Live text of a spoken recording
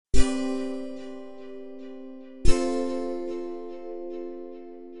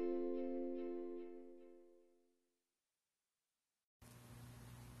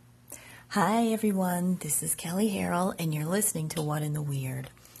Hi everyone, this is Kelley Harrell and you're listening to What in the Weird.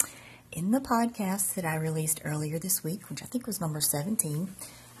 In the podcast that I released earlier this week, which I think was number 17,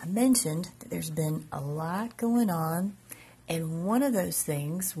 I mentioned that there's been a lot going on, and one of those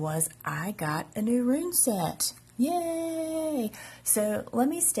things was I got a new rune set. Yay! So let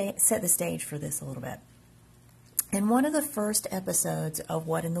me set the stage for this a little bit. In one of the first episodes of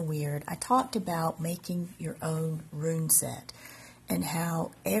What in the Weird, I talked about making your own rune set and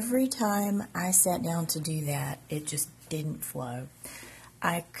how every time I sat down to do that, it just didn't flow.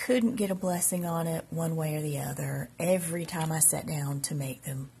 I couldn't get a blessing on it one way or the other every time I sat down to make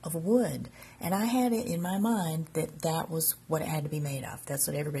them of wood. And I had it in my mind that that was what it had to be made of. That's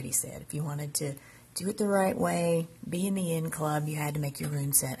what everybody said. If you wanted to do it the right way, be in the in club, you had to make your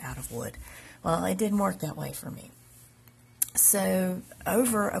rune set out of wood. Well, it didn't work that way for me. So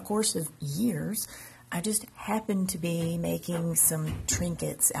over a course of years, I just happened to be making some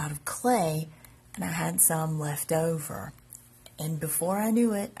trinkets out of clay, and I had some left over. And before I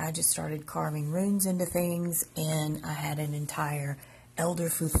knew it, I just started carving runes into things, and I had an entire Elder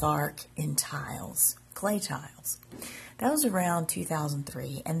Futhark in tiles, clay tiles. That was around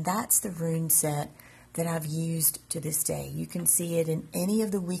 2003, and that's the rune set that I've used to this day. You can see it in any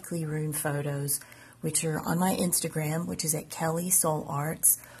of the weekly rune photos, which are on my Instagram, which is at Kelley Soul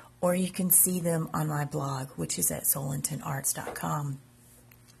Arts, or you can see them on my blog, which is at soulintentarts.com.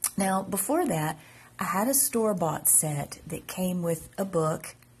 Now, before that, I had a store-bought set that came with a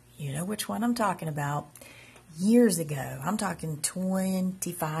book, you know which one I'm talking about, years ago. I'm talking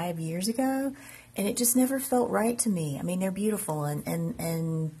 25 years ago, and it just never felt right to me. I mean, they're beautiful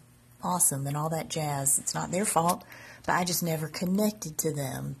and awesome and all that jazz. It's not their fault, but I just never connected to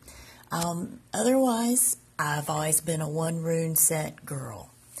them. Otherwise, I've always been a one rune set girl.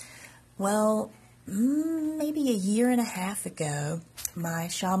 Well, maybe a year and a half ago, my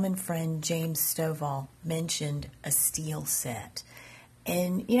shaman friend James Stovall mentioned a steel set.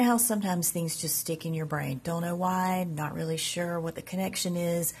 And you know how sometimes things just stick in your brain. Don't know why, not really sure what the connection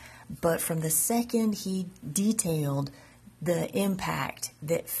is, but from the second he detailed the impact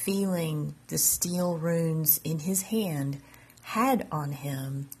that feeling the steel runes in his hand had on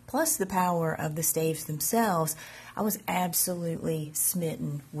him, plus the power of the staves themselves, I was absolutely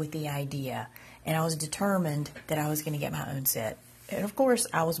smitten with the idea. And I was determined that I was going to get my own set. And of course,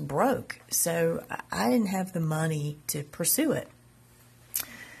 I was broke, so I didn't have the money to pursue it.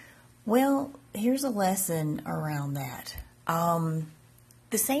 Well, here's a lesson around that.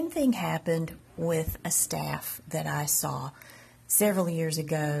 The same thing happened with a staff that I saw several years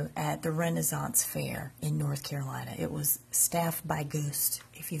ago at the Renaissance Fair in North Carolina. It was Staff by Ghost,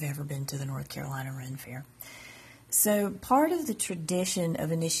 if you've ever been to the North Carolina Ren Fair. So part of the tradition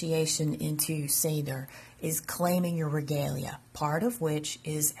of initiation into Seder is claiming your regalia, part of which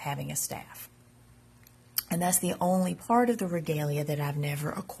is having a staff. And that's the only part of the regalia that I've never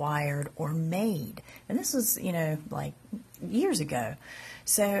acquired or made. And this was, like years ago.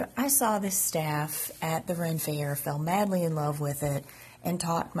 So I saw this staff at the Ren Fair, fell madly in love with it, and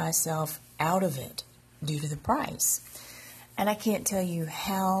talked myself out of it due to the price. And I can't tell you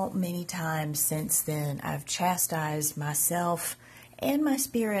how many times since then I've chastised myself and my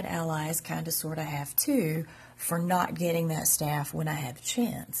spirit allies, kind of sort of have too, for not getting that staff when I had the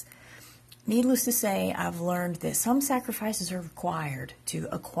chance. Needless to say, I've learned that some sacrifices are required to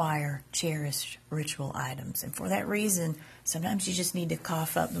acquire cherished ritual items. And for that reason, sometimes you just need to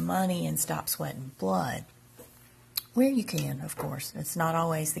cough up the money and stop sweating blood. Where you can, of course. It's not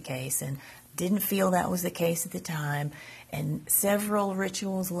always the case, and didn't feel that was the case at the time. And several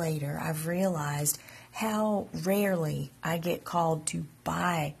rituals later, I've realized how rarely I get called to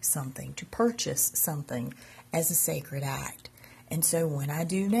buy something, to purchase something as a sacred act. And so when I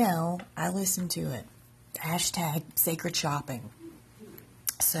do now, I listen to it. Hashtag sacred shopping.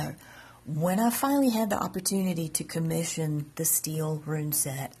 So when I finally had the opportunity to commission the steel rune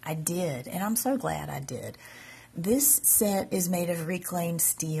set, I did. And I'm so glad I did. This set is made of reclaimed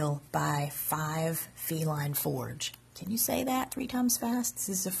steel by 5 Feline Forge. Can you say that 3 times fast? This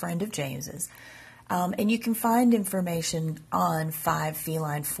is a friend of James's. And you can find information on 5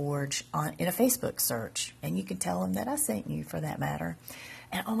 Feline Forge in a Facebook search. And you can tell them that I sent you, for that matter.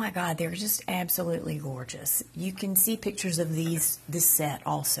 And oh my God, they're just absolutely gorgeous. You can see pictures of this set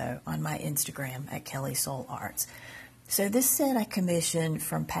also on my Instagram at Kelley Soul Arts. So this set I commissioned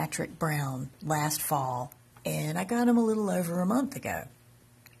from Patrick Brown last fall, and I got him a little over a month ago.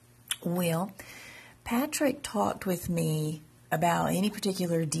 Well, Patrick talked with me about any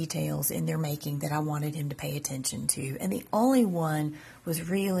particular details in their making that I wanted him to pay attention to. And the only one was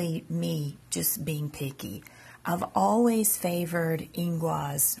really me just being picky. I've always favored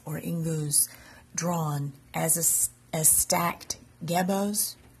ingwas or ingus drawn as stacked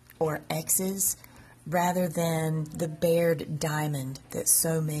gebos or X's rather than the bared diamond that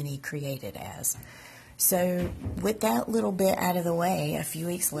so many create it as. So with that little bit out of the way, a few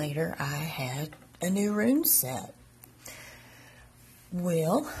weeks later, I had a new rune set.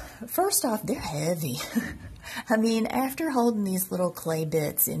 Well, first off, they're heavy. I mean, after holding these little clay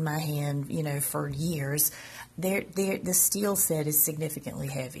bits in my hand, for years, the steel set is significantly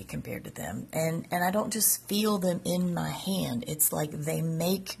heavy compared to them. And I don't just feel them in my hand. It's like they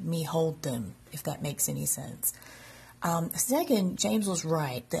make me hold them, if that makes any sense. Second, James was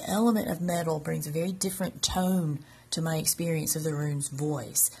right. The element of metal brings a very different tone to my experience of the rune's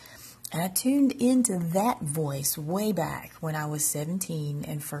voice. And I tuned into that voice way back when I was 17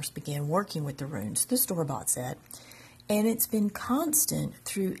 and first began working with the runes, the store-bought set. And it's been constant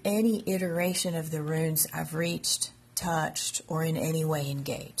through any iteration of the runes I've reached, touched, or in any way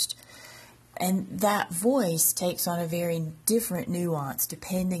engaged. And that voice takes on a very different nuance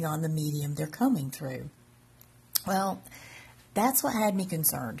depending on the medium they're coming through. Well, that's what had me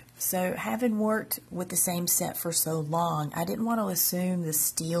concerned. So having worked with the same set for so long, I didn't want to assume the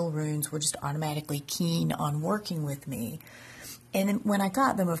steel runes were just automatically keen on working with me. And when I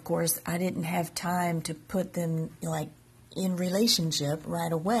got them, of course, I didn't have time to put them in relationship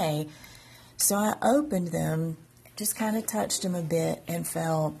right away. So I opened them, just kind of touched them a bit and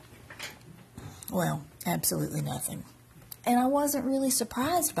felt, well, absolutely nothing. And I wasn't really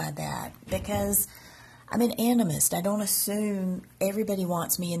surprised by that because I'm an animist. I don't assume everybody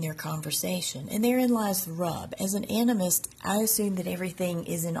wants me in their conversation. And therein lies the rub. As an animist, I assume that everything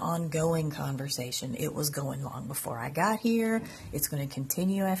is an ongoing conversation. It was going long before I got here. It's going to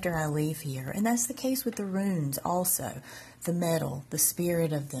continue after I leave here. And that's the case with the runes also. The metal, the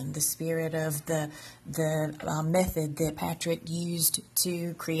spirit of them, the spirit of the method that Patrick used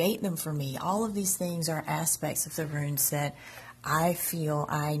to create them for me. All of these things are aspects of the rune set I feel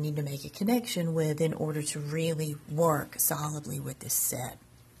I need to make a connection with in order to really work solidly with this set.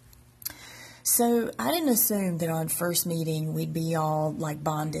 So I didn't assume that on first meeting we'd be all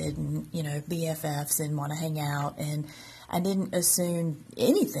bonded and, BFFs and want to hang out. And I didn't assume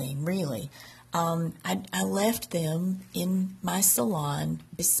anything really. I left them in my salon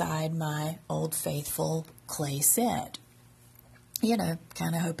beside my old faithful clay set,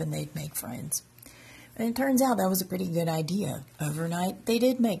 kind of hoping they'd make friends. And it turns out that was a pretty good idea. Overnight, they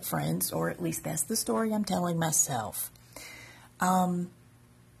did make friends, or at least that's the story I'm telling myself. When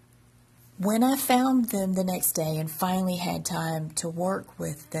I found them the next day and finally had time to work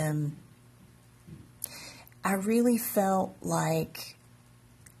with them, I really felt like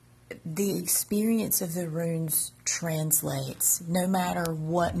the experience of the runes translates no matter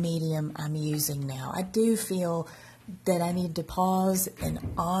what medium I'm using now. I do feel that I need to pause and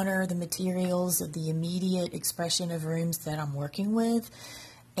honor the materials of the immediate expression of runes that I'm working with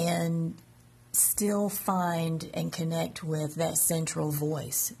and still find and connect with that central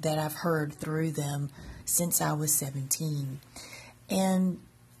voice that I've heard through them since I was 17. And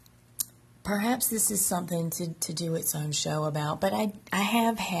perhaps this is something to do its own show about, but I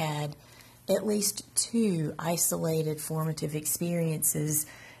have had at least 2 isolated formative experiences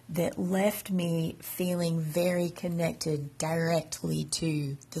that left me feeling very connected directly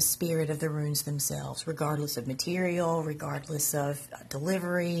to the spirit of the runes themselves, regardless of material, regardless of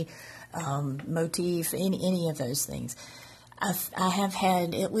delivery, motif, any of those things. I have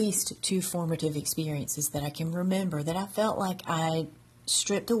had at least 2 formative experiences that I can remember that I felt like I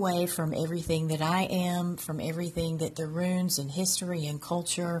stripped away from everything that I am, from everything that the runes and history and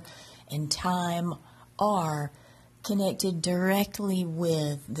culture and time are, connected directly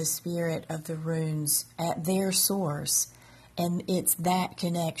with the spirit of the runes at their source. And it's that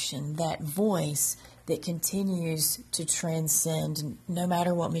connection, that voice, that continues to transcend no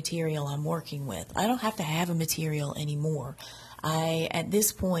matter what material I'm working with. I don't have to have a material anymore. I, at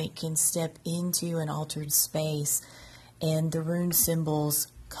this point, can step into an altered space and the rune symbols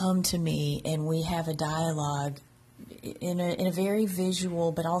come to me and we have a dialogue in a very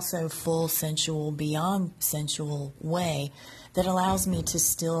visual but also full sensual, beyond sensual way that allows me to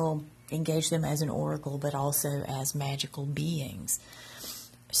still engage them as an oracle but also as magical beings.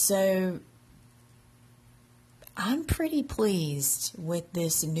 So I'm pretty pleased with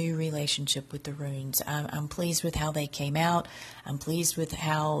this new relationship with the runes. I'm pleased with how they came out. I'm pleased with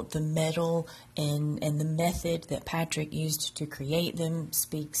how the metal and the method that Patrick used to create them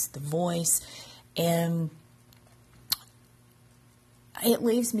speaks the voice. And it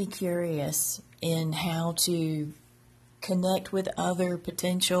leaves me curious in how to connect with other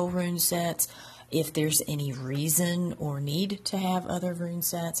potential rune sets if there's any reason or need to have other rune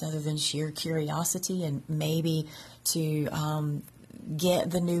sets other than sheer curiosity and maybe to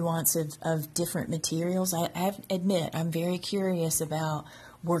get the nuance of different materials. I admit I'm very curious about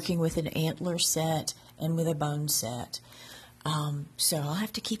working with an antler set and with a bone set. So I'll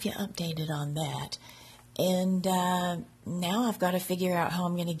have to keep you updated on that. And now I've got to figure out how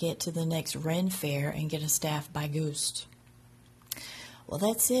I'm going to get to the next Ren Fair and get a staff by Ghost. Well,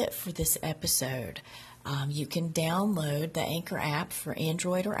 that's it for this episode. You can download the Anchor app for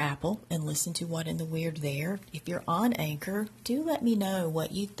Android or Apple and listen to What in the Weird there. If you're on Anchor, do let me know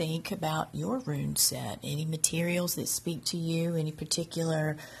what you think about your rune set. Any materials that speak to you, any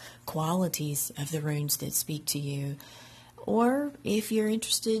particular qualities of the runes that speak to you. Or if you're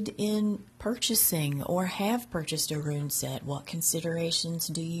interested in purchasing or have purchased a rune set, what considerations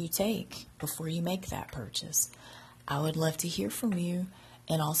do you take before you make that purchase? I would love to hear from you.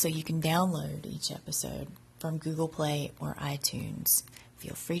 And also you can download each episode from Google Play or iTunes.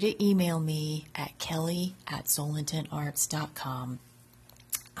 Feel free to email me at Kelley@soulintentarts.com.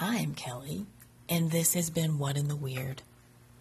 I'm Kelley, and this has been What in the Weird.